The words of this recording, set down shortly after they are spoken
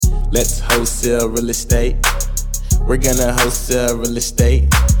Let's wholesale real estate. We're gonna wholesale real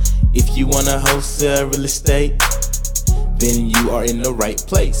estate. If you wanna wholesale real estate, then you are in the right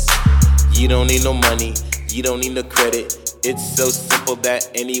place. You don't need no money, you don't need no credit. It's so simple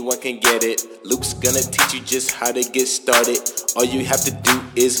that anyone can get it. Luke's gonna teach you just how to get started. All you have to do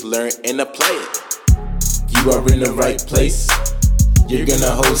is learn and apply it. You are in the right place. You're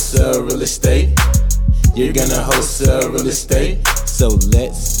gonna wholesale real estate. You're gonna wholesale real estate. So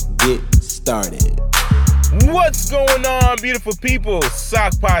let's get started. What's going on, beautiful people?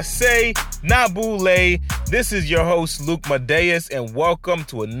 Sak Passe, Nabule. This is your host, Luke Madeus, and welcome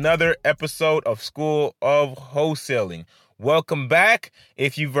to another episode of School of Wholesaling. Welcome back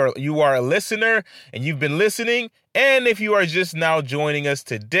if you are a listener and you've been listening, and if you are just now joining us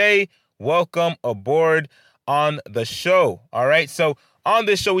today, welcome aboard on the show. All right, so on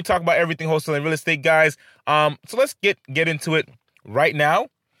this show, we talk about everything wholesaling real estate, guys. So let's get into it right now.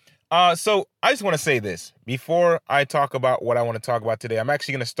 So I just want to say this before I talk about what I want to talk about today. I'm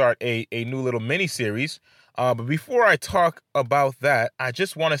actually going to start a new little mini series. But before I talk about that, I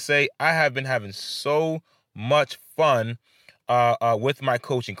just want to say I have been having so much fun with my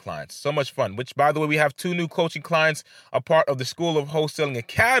coaching clients. So much fun, which, by the way, we have 2 new coaching clients, a part of the School of Wholesaling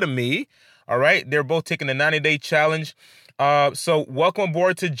Academy. All right. They're both taking the 90-day challenge. So welcome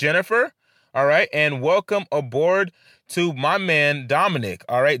aboard to Jennifer. All right. And welcome aboard to my man, Dominic.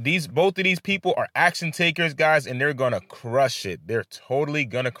 All right. Both of these people are action takers, guys, and they're going to crush it. They're totally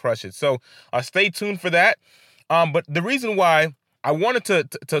going to crush it. So stay tuned for that. But the reason why I wanted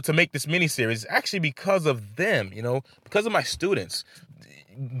to make this mini series is actually because of them, because of my students.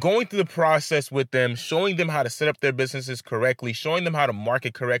 Going through the process with them, showing them how to set up their businesses correctly, showing them how to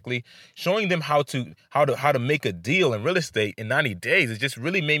market correctly, showing them how to make a deal in real estate in 90 days. It just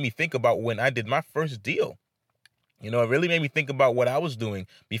really made me think about when I did my first deal. It really made me think about what I was doing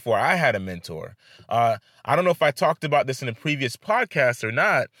before I had a mentor. I don't know if I talked about this in a previous podcast or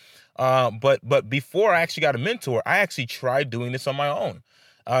not, but before I actually got a mentor, I actually tried doing this on my own.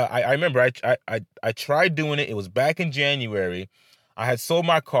 I remember I tried doing it. It was back in January. I had sold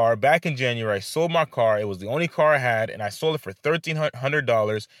my car back in January. I sold my car. It was the only car I had, and I sold it for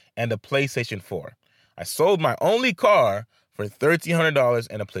 $1,300 and a PlayStation 4. I sold my only car for $1,300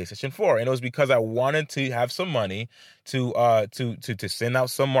 and a PlayStation 4, and it was because I wanted to have some money to send out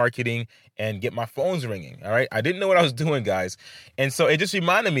some marketing and get my phones ringing. All right, I didn't know what I was doing, guys, and so it just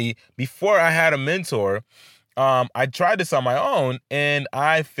reminded me before I had a mentor. I tried this on my own and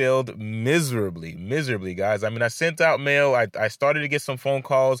I failed miserably, guys. I mean, I sent out mail. I started to get some phone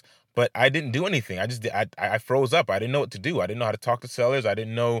calls, but I didn't do anything. I froze up. I didn't know what to do. I didn't know how to talk to sellers. I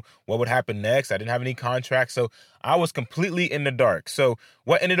didn't know what would happen next. I didn't have any contracts. So I was completely in the dark. So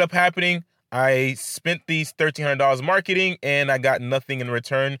what ended up happening? I spent these $1,300 marketing and I got nothing in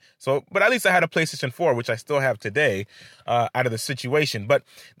return. But at least I had a PlayStation 4, which I still have today, out of the situation. But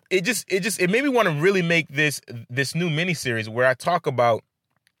it made me want to really make this new mini series where I talk about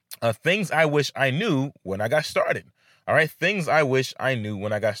things I wish I knew when I got started. All right, things I wish I knew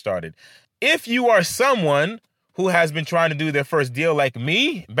when I got started. If you are someone who has been trying to do their first deal like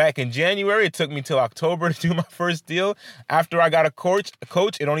me back in January, it took me till October to do my first deal. After I got a coach,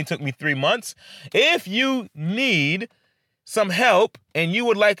 it only took me 3 months. If you need some help and you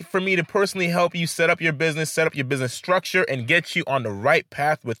would like for me to personally help you set up your business structure, and get you on the right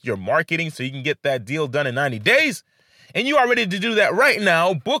path with your marketing so you can get that deal done in 90 days, and you are ready to do that right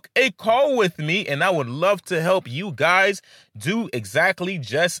now, book a call with me, and I would love to help you guys do exactly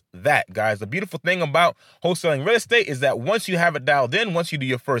just that, guys. The beautiful thing about wholesaling real estate is that once you have it dialed in, once you do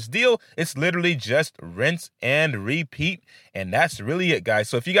your first deal, it's literally just rinse and repeat, and that's really it, guys.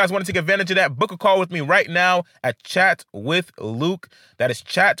 So if you guys want to take advantage of that, book a call with me right now at Chat with Luke. That is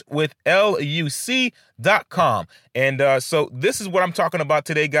chatwithluc.com. And so this is what I'm talking about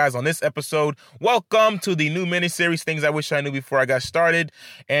today, guys, on this episode. Welcome to the new mini-series, Things I Wish I Knew Before I Got Started.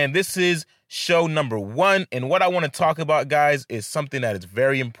 And this is show number 1. And what I want to talk about, guys, is something that is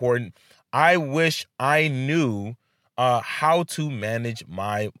very important. I wish I knew how to manage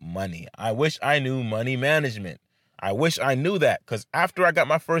my money. I wish I knew money management. I wish I knew that, because after I got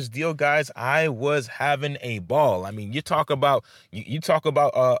my first deal, guys, I was having a ball. I mean, you talk about a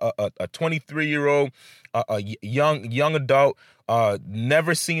 23-year-old, a young adult,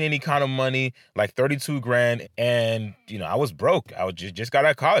 never seen any kind of money, like 32 grand. And, I was broke. I was just got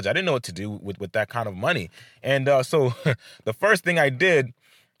out of college. I didn't know what to do with that kind of money. And so the first thing I did,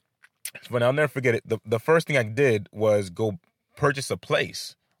 when I'll never forget it, the first thing I did was go purchase a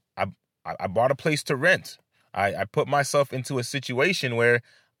place. I bought a place to rent. I put myself into a situation where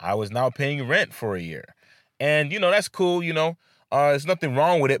I was now paying rent for a year. And, that's cool, there's nothing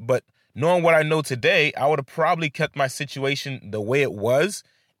wrong with it, but knowing what I know today, I would have probably kept my situation the way it was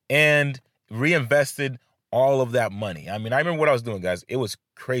and reinvested all of that money. I mean, I remember what I was doing, guys. It was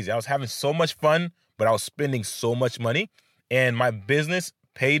crazy. I was having so much fun, but I was spending so much money, and my business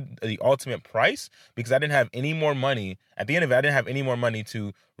paid the ultimate price because I didn't have any more money. At the end of it, I didn't have any more money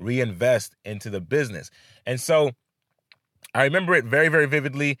to reinvest into the business. And so I remember it very, very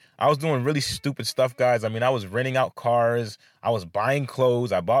vividly. I was doing really stupid stuff, guys. I mean, I was renting out cars. I was buying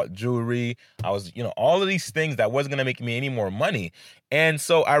clothes. I bought jewelry. I was, all of these things that wasn't going to make me any more money. And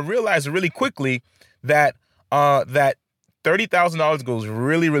so I realized really quickly that that $30,000 goes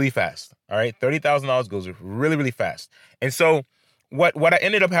really, really fast. All right. $30,000 goes really, really fast. And so what I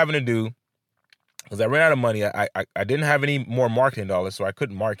ended up having to do was I ran out of money. I didn't have any more marketing dollars, so I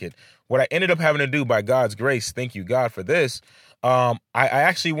couldn't market. What I ended up having to do, by God's grace, thank you, God, for this, I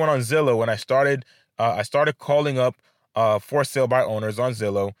actually went on Zillow and I started calling up for sale by owners on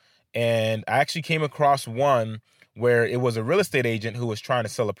Zillow, and I actually came across one where it was a real estate agent who was trying to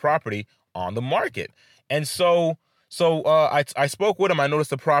sell a property on the market. And so I spoke with him. I noticed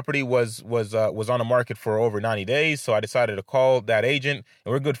the property was on the market for over 90 days. So I decided to call that agent,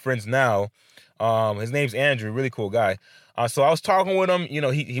 and we're good friends now. His name's Andrew, really cool guy. So I was talking with him.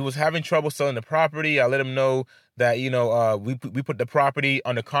 He was having trouble selling the property. I let him know that we put the property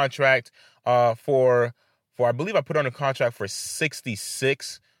under contract for I believe I put it under contract for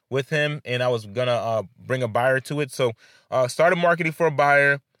 66 with him, and I was gonna bring a buyer to it. So started marketing for a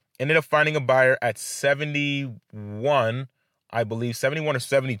buyer. Ended up finding a buyer at 71, I believe, 71 or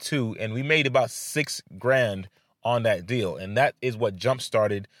 72, and we made about $6,000 on that deal. And that is what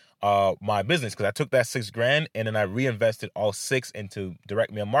jump-started my business, because I took that $6,000 and then I reinvested all 6 into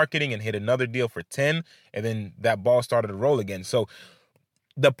direct mail marketing and hit another deal for 10, and then that ball started to roll again. So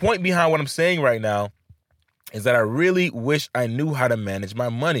the point behind what I'm saying right now is that I really wish I knew how to manage my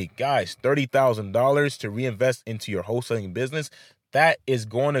money. Guys, $30,000 to reinvest into your wholesaling business, that is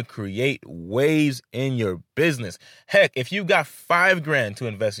going to create waves in your business. Heck, if you got $5,000 to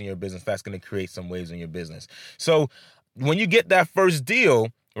invest in your business, that's going to create some waves in your business. So when you get that first deal,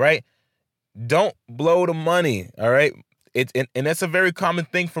 right, don't blow the money. All right. And that's a very common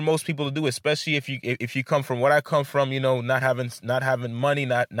thing for most people to do, especially if you come from what I come from, not having money,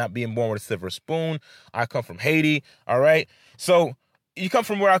 not being born with a silver spoon. I come from Haiti. All right. So you come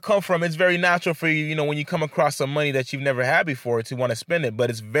from where I come from, it's very natural for you, when you come across some money that you've never had before, to want to spend it. But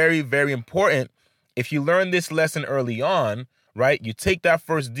it's very, very important, if you learn this lesson early on, right? You take that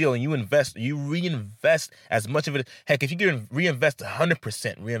first deal and you reinvest as much of it. Heck, if you can reinvest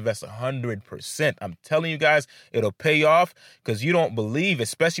 100%, reinvest 100%. I'm telling you guys, it'll pay off, because you don't believe,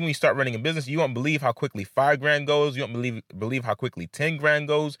 especially when you start running a business, you don't believe how quickly $5,000 goes. You don't believe how quickly $10,000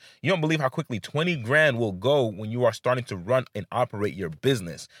 goes. You don't believe how quickly $20,000 will go when you are starting to run and operate your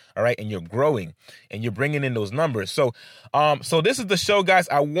business. All right. And you're growing and you're bringing in those numbers. So this is the show, guys.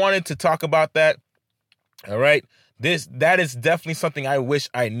 I wanted to talk about that. All right. That is definitely something I wish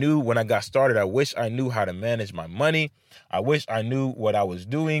I knew when I got started. I wish I knew how to manage my money. I wish I knew what I was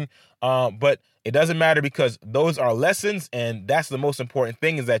doing. But it doesn't matter, because those are lessons, and that's the most important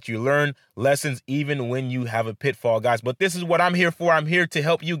thing, is that you learn lessons even when you have a pitfall, guys. But this is what I'm here for. I'm here to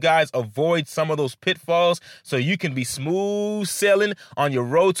help you guys avoid some of those pitfalls so you can be smooth sailing on your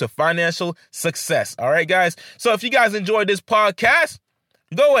road to financial success. All right, guys. So if you guys enjoyed this podcast,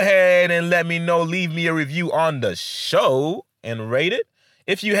 go ahead and let me know. Leave me a review on the show and rate it.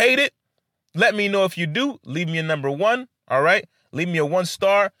 If you hate it, let me know. If you do, leave me a number 1. All right. Leave me a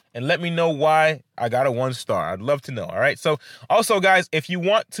 1-star and let me know why I got a 1-star. I'd love to know. All right. So also, guys, if you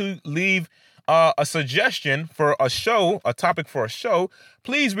want to leave a suggestion for a show, a topic for a show,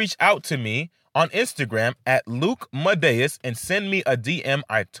 please reach out to me on Instagram at Luke Madeus and send me a DM.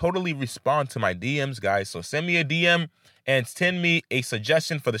 I totally respond to my DMs, guys. So send me a DM and send me a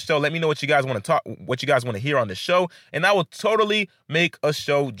suggestion for the show. Let me know what you guys want to hear on the show, and I will totally make a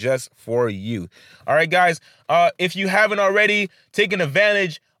show just for you. All right, guys. If you haven't already taken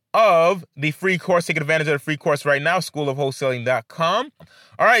advantage of the free course, take advantage of the free course right now, schoolofwholesaling.com.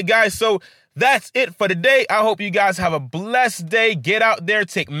 All right, guys. So that's it for today. I hope you guys have a blessed day. Get out there,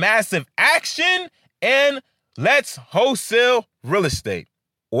 take massive action, and let's wholesale real estate.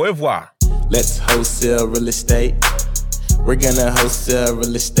 Au revoir. Let's wholesale real estate. We're gonna wholesale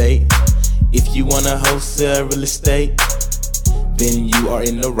real estate. If you wanna wholesale real estate, then you are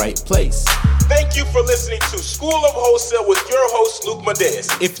in the right place. Thank you for listening to School of Wholesale with your host, Luke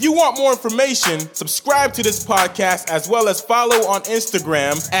Madeus. If you want more information, subscribe to this podcast, as well as follow on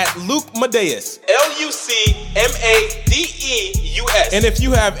Instagram at Luke Madeus. LUC MADEUS. And if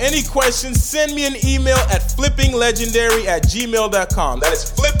you have any questions, send me an email at flippinglegendary@gmail.com. That is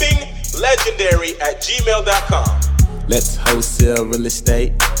flippinglegendary@gmail.com. Let's wholesale real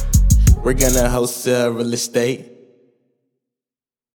estate. We're gonna wholesale real estate.